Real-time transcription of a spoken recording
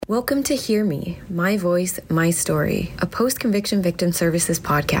Welcome to Hear Me, My Voice, My Story, a post-conviction victim services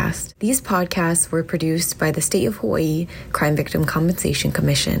podcast. These podcasts were produced by the State of Hawaii Crime Victim Compensation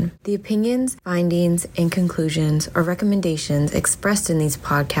Commission. The opinions, findings, and conclusions or recommendations expressed in these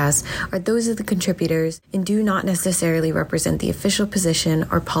podcasts are those of the contributors and do not necessarily represent the official position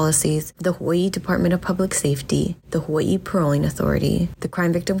or policies of the Hawaii Department of Public Safety, the Hawaii Paroling Authority, the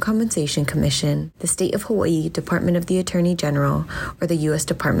Crime Victim Compensation Commission, the State of Hawaii Department of the Attorney General, or the U.S.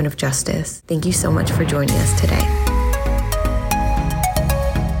 Department of Justice. Thank you so much for joining us today.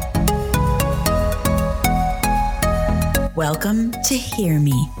 Welcome to Hear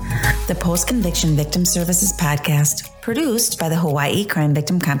Me, the Post-Conviction Victim Services podcast produced by the Hawaii Crime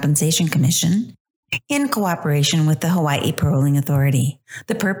Victim Compensation Commission in cooperation with the Hawaii Paroling Authority.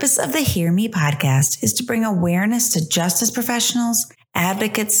 The purpose of the Hear Me podcast is to bring awareness to justice professionals,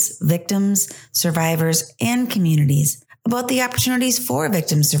 advocates, victims, survivors, and communities about the opportunities for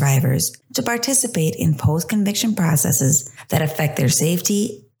victim survivors to participate in post-conviction processes that affect their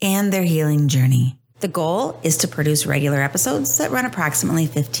safety and their healing journey. The goal is to produce regular episodes that run approximately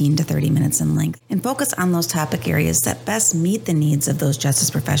 15 to 30 minutes in length and focus on those topic areas that best meet the needs of those justice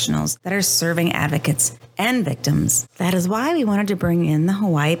professionals that are serving advocates and victims. That is why we wanted to bring in the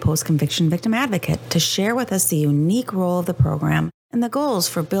Hawaii Post-Conviction Victim Advocate to share with us the unique role of the program and the goals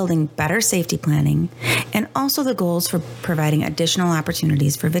for building better safety planning, and also the goals for providing additional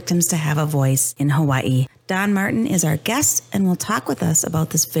opportunities for victims to have a voice in Hawaii. Don Martin is our guest and will talk with us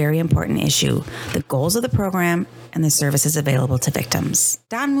about this very important issue, the goals of the program and the services available to victims.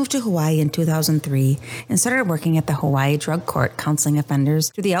 Don moved to Hawaii in 2003 and started working at the Hawaii Drug Court counseling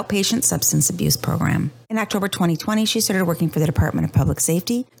offenders through the outpatient substance abuse program. In October 2020, she started working for the Department of Public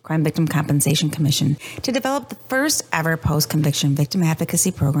Safety, Crime Victim Compensation Commission to develop the first ever post-conviction victim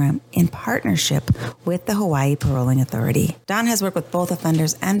advocacy program in partnership with the Hawaii Paroling Authority. Dawn has worked with both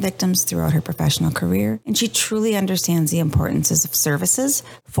offenders and victims throughout her professional career, and she truly understands the importances of services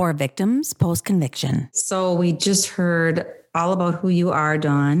for victims post-conviction. So we just heard all about who you are,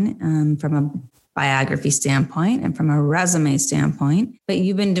 Dawn, from a biography standpoint and from a resume standpoint, but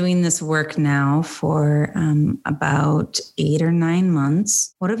you've been doing this work now for about 8 or 9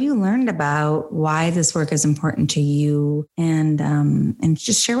 months. What have you learned about why this work is important to you? And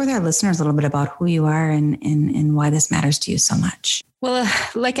just share with our listeners a little bit about who you are and why this matters to you so much. Well,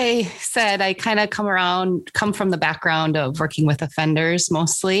 like I said, I kind of come from the background of working with offenders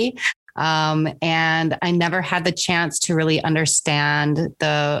mostly. And I never had the chance to really understand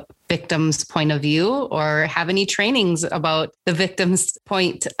the victim's point of view or have any trainings about the victim's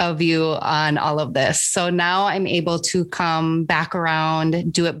point of view on all of this. So now I'm able to come back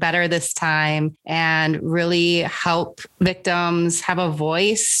around, do it better this time, and really help victims have a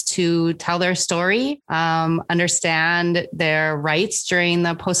voice to tell their story, understand their rights during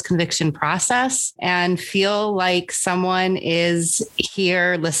the post-conviction process, and feel like someone is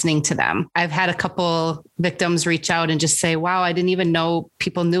here listening to them. I've had a couple victims reach out and just say, wow, I didn't even know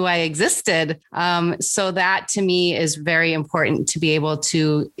people knew I existed. So that to me is very important to be able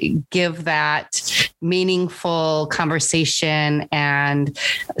to give that meaningful conversation and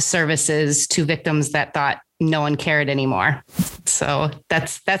services to victims that thought no one cared anymore. So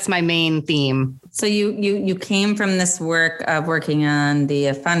that's my main theme. So you came from this work of working on the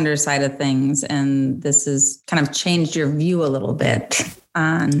offender side of things, and this has kind of changed your view a little bit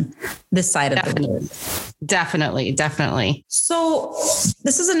on this side of the world. Definitely. So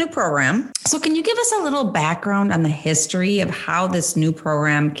this is a new program. So can you give us a little background on the history of how this new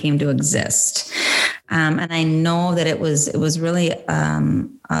program came to exist? And I know that it was really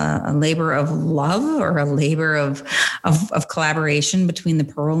a labor of love or a labor of collaboration between the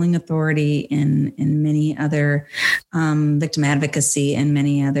Paroling Authority and many other victim advocacy and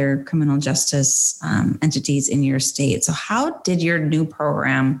many other criminal justice entities in your state. So how did your new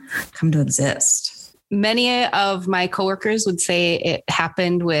program come to exist? Many of my coworkers would say it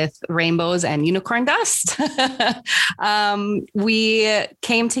happened with rainbows and unicorn dust. We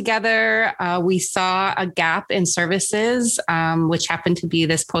came together. We saw a gap in services, which happened to be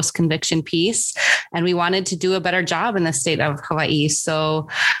this post-conviction piece. And we wanted to do a better job in the state of Hawaii. So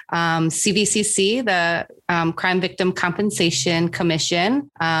CVCC, the Crime Victim Compensation Commission,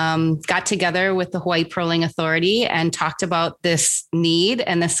 got together with the Hawaii Paroling Authority and talked about this need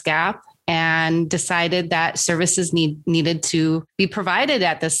and this gap, and decided that services needed to be provided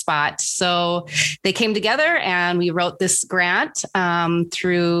at this spot. So they came together and we wrote this grant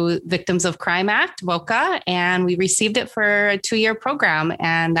through Victims of Crime Act, VOCA, and we received it for a 2-year program.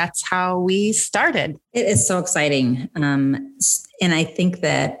 And that's how we started. It is so exciting. And I think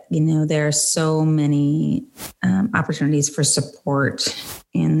that, there are so many opportunities for support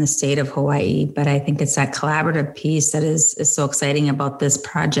in the state of Hawaii, but I think it's that collaborative piece that is so exciting about this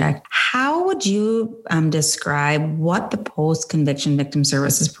project. How would you describe what the post-conviction victim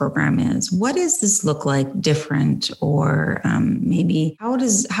services program is? What does this look like different? Or maybe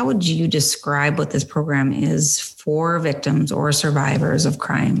how would you describe what this program is for victims or survivors of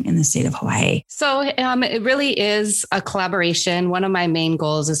crime in the state of Hawaii? So it really is a collaboration. One of my main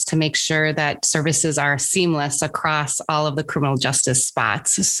goals is to make sure that services are seamless across all of the criminal justice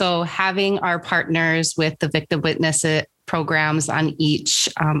spots. So having our partners with the victim witness programs on each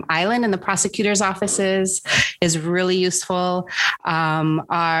island in the prosecutor's offices is really useful.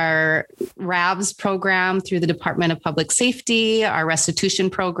 Our RABS program through the Department of Public Safety, our restitution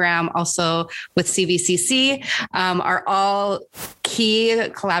program, also with CVCC, are all key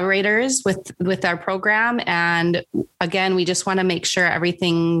collaborators with our program. And again, we just want to make sure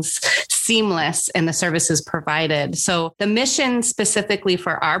everything's seamless in the services provided. So the mission specifically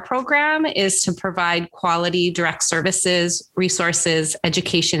for our program is to provide quality direct services, resources,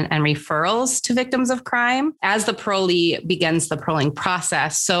 education, and referrals to victims of crime as the parolee begins the paroling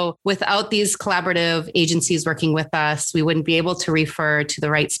process. So without these collaborative agencies working with us, we wouldn't be able to refer to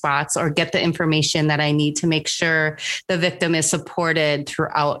the right spots or get the information that I need to make sure the victim is supported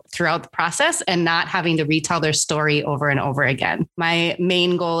throughout the process and not having to retell their story over and over again. My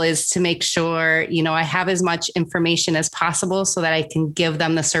main goal is to make sure, I have as much information as possible so that I can give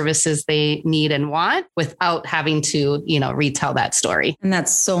them the services they need and want without having to, retell that story. And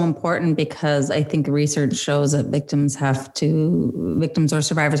that's so important because I think research shows that victims or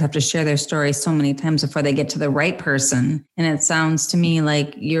survivors have to share their story so many times before they get to the right person. And it sounds to me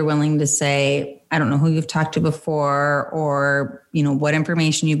like you're willing to say, I don't know who you've talked to before or, what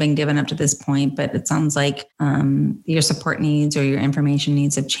information you've been given up to this point, but it sounds like your support needs or your information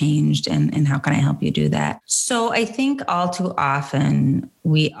needs have changed. And how can I help you do that? So I think all too often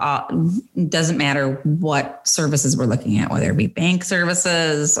it doesn't matter what services we're looking at, whether it be bank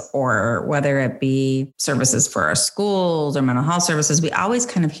services or whether it be services for our schools or mental health services, we always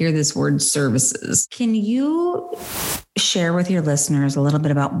kind of hear this word services. Can you share with your listeners a little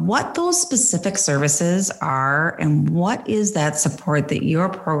bit about what those specific services are and what is that support that your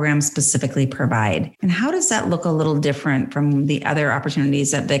program specifically provide? And how does that look a little different from the other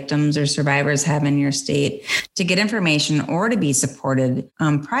opportunities that victims or survivors have in your state to get information or to be supported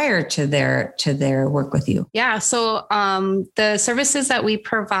prior to their work with you? Yeah. So the services that we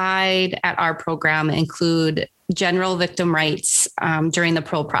provide at our program include general victim rights during the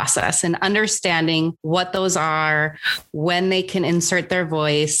parole process and understanding what those are, when they can insert their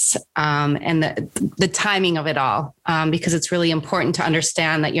voice, and the timing of it all. Because it's really important to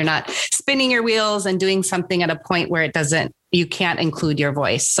understand that you're not spinning your wheels and doing something at a point where you can't include your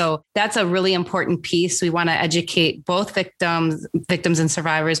voice. So that's a really important piece. We want to educate both victims and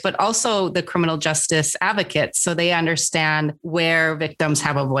survivors, but also the criminal justice advocates so they understand where victims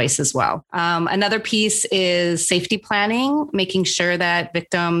have a voice as well. Another piece is safety planning, making sure that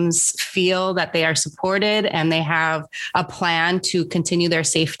victims feel that they are supported and they have a plan to continue their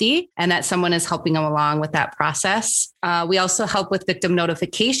safety and that someone is helping them along with that process. We also help with victim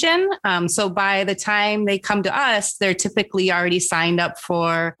notification. So by the time they come to us, they're typically already signed up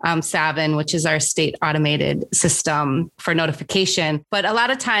for SAVIN, which is our state automated system for notification. But a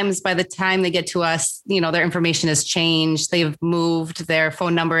lot of times by the time they get to us, their information has changed. They've moved, their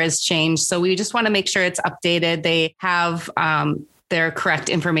phone number has changed. So we just want to make sure it's updated. They have their correct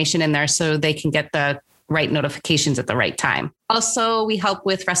information in there so they can get the right notifications at the right time. Also, we help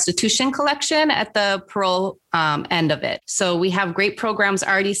with restitution collection at the parole end of it. So we have great programs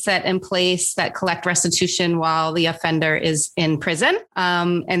already set in place that collect restitution while the offender is in prison.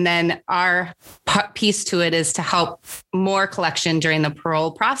 And then our piece to it is to help more collection during the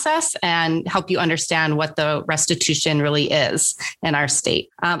parole process and help you understand what the restitution really is in our state.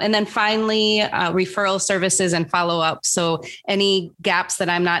 And then finally, referral services and follow-up. So any gaps that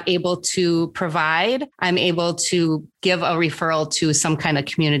I'm not able to provide, I'm able to give a referral to some kind of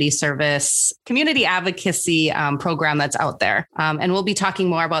community service, community advocacy program that's out there. And we'll be talking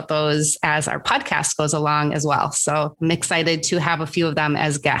more about those as our podcast goes along as well. So I'm excited to have a few of them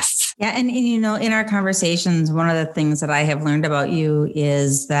as guests. Yeah. And, in our conversations, one of the things that I have learned about you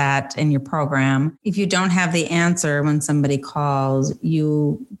is that in your program, if you don't have the answer when somebody calls,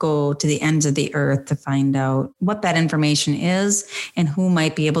 you go to the ends of the earth to find out what that information is and who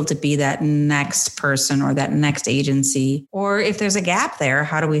might be able to be that next person or that next agency. Or if there's a gap there,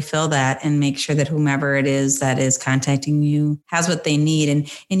 how do we fill that and make sure that whomever it is that is contacting you has what they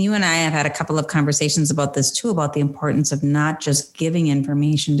need? And you and I have had a couple of conversations about this too, about the importance of not just giving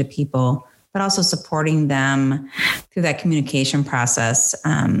information to people, but also supporting them through that communication process.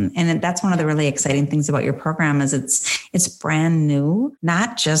 And that's one of the really exciting things about your program is it's brand new,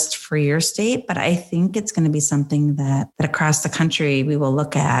 not just for your state, but I think it's going to be something that across the country we will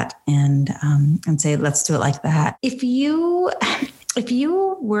look at and say, let's do it like that. If you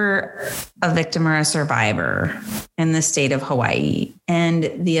were a victim or a survivor in the state of Hawaii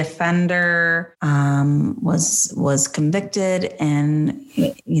and the offender was convicted and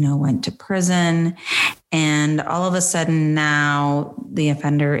went to prison, and all of a sudden now the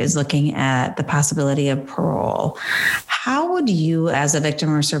offender is looking at the possibility of parole, how would you as a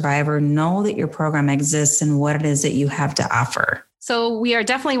victim or survivor know that your program exists and what it is that you have to offer? So we are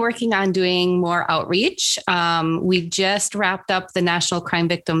definitely working on doing more outreach. We just wrapped up the National Crime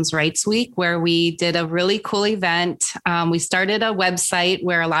Victims' Rights Week, where we did a really cool event. We started a website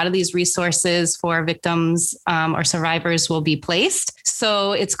where a lot of these resources for victims or survivors will be placed.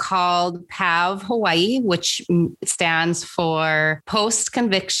 So it's called PAV Hawaii, which stands for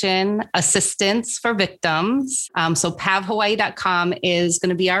Post-Conviction Assistance for Victims. So pavhawaii.com is going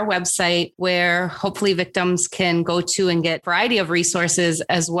to be our website where hopefully victims can go to and get a variety of resources,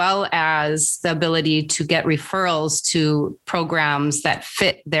 as well as the ability to get referrals to programs that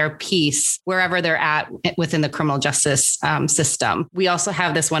fit their piece wherever they're at within the criminal justice system. We also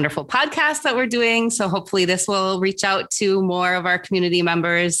have this wonderful podcast that we're doing. So hopefully this will reach out to more of our community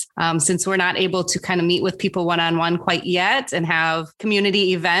members, since we're not able to kind of meet with people one-on-one quite yet and have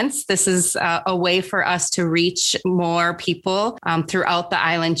community events. This is a way for us to reach more people throughout the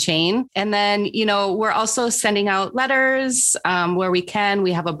island chain. And then, we're also sending out letters where we can.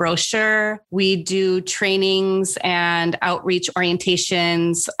 We have a brochure. We do trainings and outreach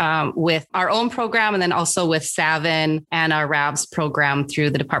orientations with our own program, and then also with SAVIN and our RAVS program through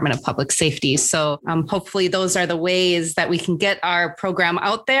the Department of Public Safety. So hopefully those are the ways that we can get our program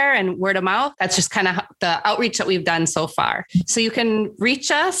out there and word of mouth. That's just kind of the outreach that we've done so far. So you can reach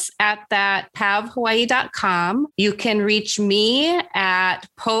us at that pavhawaii.com. You can reach me at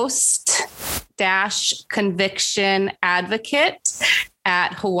post-conviction advocate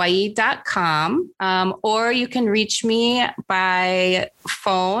at hawaii.com. Or you can reach me by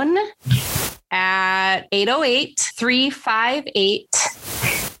phone at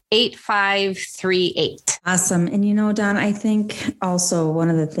 808-358-8538. Awesome. And Dawn, I think also one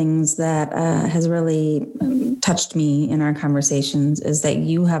of the things that has really touched me in our conversations is that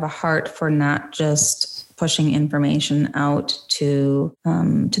you have a heart for not just pushing information out to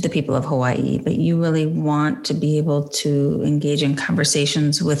the people of Hawaii, but you really want to be able to engage in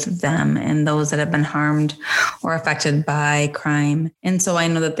conversations with them and those that have been harmed or affected by crime. And so I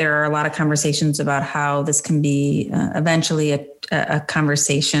know that there are a lot of conversations about how this can be eventually a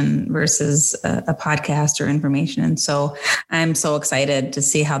conversation versus a podcast or information. And so I'm so excited to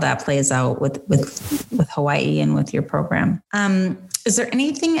see how that plays out with Hawaii and with your program. Is there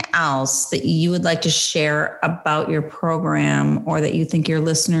anything else that you would like to share about your program or that you think your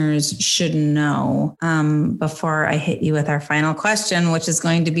listeners should know before I hit you with our final question, which is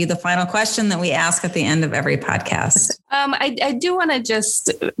going to be the final question that we ask at the end of every podcast? I do want to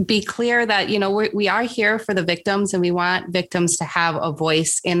just be clear that, we are here for the victims and we want victims to have a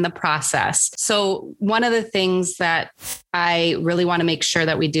voice in the process. So one of the things that I really want to make sure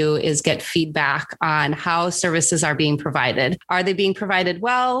that we do is get feedback on how services are being provided. Are they being provided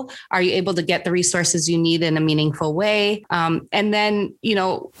well? Are you able to get the resources you need in a meaningful way? And then,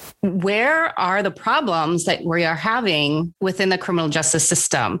 where are the problems that we are having within the criminal justice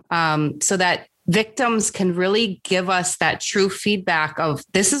system, so that victims can really give us that true feedback of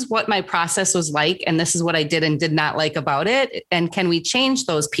this is what my process was like, and this is what I did and did not like about it. And can we change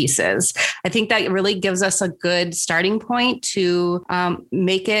those pieces? I think that really gives us a good starting point to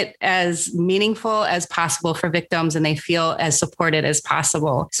make it as meaningful as possible for victims and they feel as supported as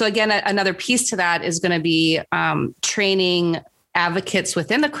possible. So again, another piece to that is going to be training advocates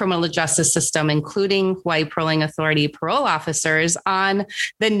within the criminal justice system, including Hawaii Paroling Authority parole officers, on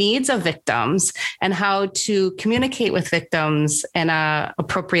the needs of victims and how to communicate with victims in an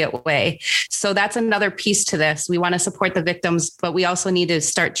appropriate way. So that's another piece to this. We want to support the victims, but we also need to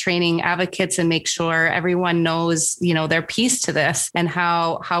start training advocates and make sure everyone knows, their piece to this and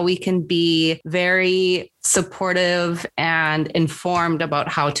how we can be very supportive and informed about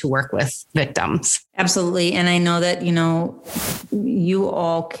how to work with victims. Absolutely. And I know that, you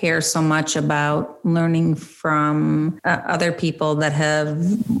all care so much about learning from other people that have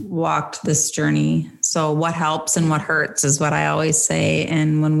walked this journey. So what helps and what hurts is what I always say.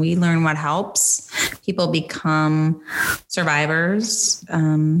 And when we learn what helps, people become survivors,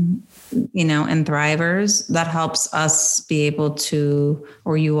 and thrivers. That helps us be able to,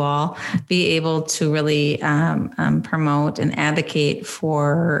 or you all, be able to really promote and advocate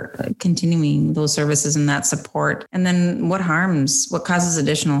for continuing those services and that support. And then what causes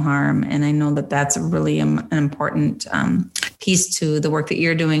additional harm. And I know that that's really an important piece to the work that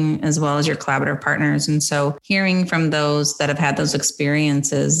you're doing, as well as your collaborative partners. And so hearing from those that have had those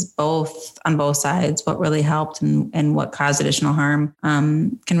experiences, on both sides, what really helped and what caused additional harm,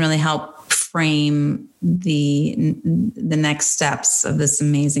 can really help frame the next steps of this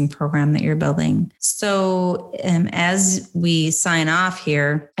amazing program that you're building. So as we sign off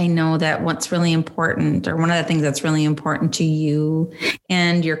here, I know that what's really important, or one of the things that's really important to you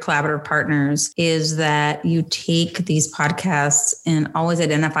and your collaborative partners, is that you take these podcasts and always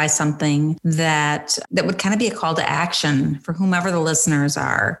identify something that would kind of be a call to action for whomever the listeners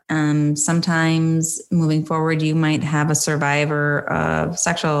are. Sometimes moving forward, you might have a survivor of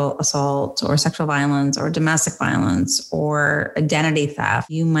sexual assault or sexual violence or domestic violence or identity theft.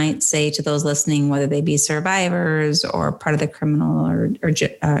 You might say to those listening, whether they be survivors or part of the criminal or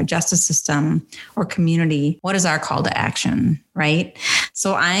justice system or community, what is our call to action, right?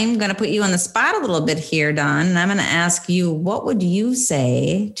 So I'm going to put you on the spot a little bit here, Dawn, and I'm going to ask you, what would you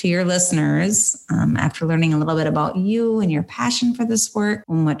say to your listeners after learning a little bit about you and your passion for this work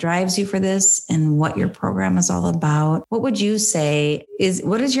and what drives you for this and what your program is all about? What would you say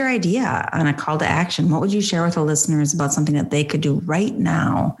what is your idea on a call to action? What would you share with the listeners about something that they could do right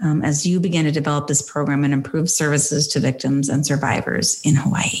now as you begin to develop this program and improve services to victims and survivors in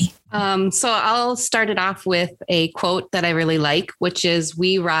Hawaii? So I'll start it off with a quote that I really like, which is,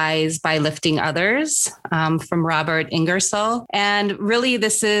 "We rise by lifting others," from Robert Ingersoll. And really,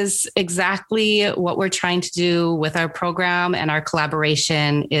 this is exactly what we're trying to do with our program and our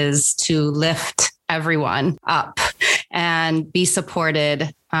collaboration, is to lift everyone up and be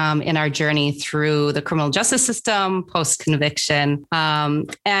supported in our journey through the criminal justice system, post-conviction.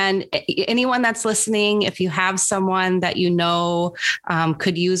 And anyone that's listening, if you have someone that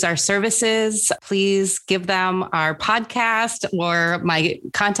could use our services, please give them our podcast or my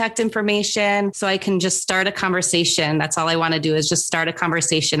contact information so I can just start a conversation. That's all I want to do, is just start a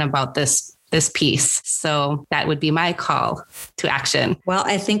conversation about this piece. So that would be my call to action. Well,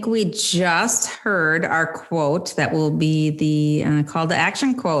 I think we just heard our quote that will be the call to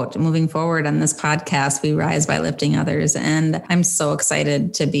action quote moving forward on this podcast. We rise by lifting others. And I'm so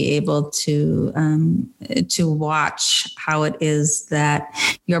excited to be able to watch how it is that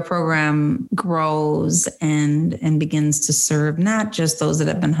your program grows and begins to serve not just those that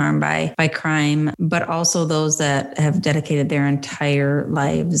have been harmed by crime, but also those that have dedicated their entire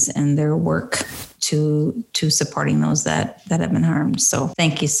lives and their work to supporting those that have been harmed. So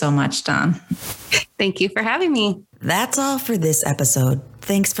thank you so much, Dawn. Thank you for having me. That's all for this episode.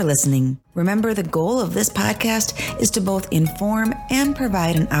 Thanks for listening. Remember, the goal of this podcast is to both inform and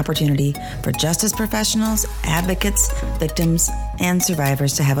provide an opportunity for justice professionals, advocates, victims, and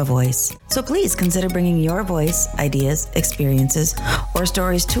survivors to have a voice. So please consider bringing your voice, ideas, experiences, or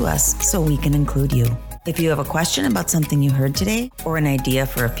stories to us so we can include you. If you have a question about something you heard today, or an idea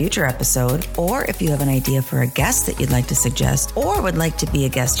for a future episode, or if you have an idea for a guest that you'd like to suggest, or would like to be a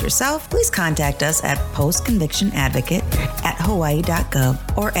guest yourself, please contact us at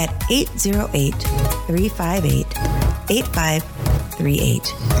postconvictionadvocate@hawaii.gov or at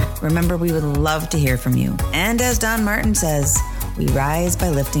 808-358-8538. Remember, we would love to hear from you. And as Don Martin says, we rise by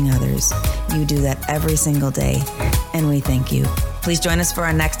lifting others. You do that every single day, and we thank you. Please join us for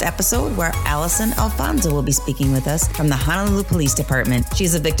our next episode, where Allison Alfonso will be speaking with us from the Honolulu Police Department.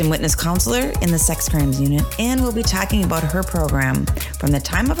 She's a victim witness counselor in the Sex Crimes Unit, and will be talking about her program from the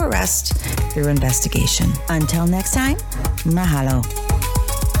time of arrest through investigation. Until next time, mahalo.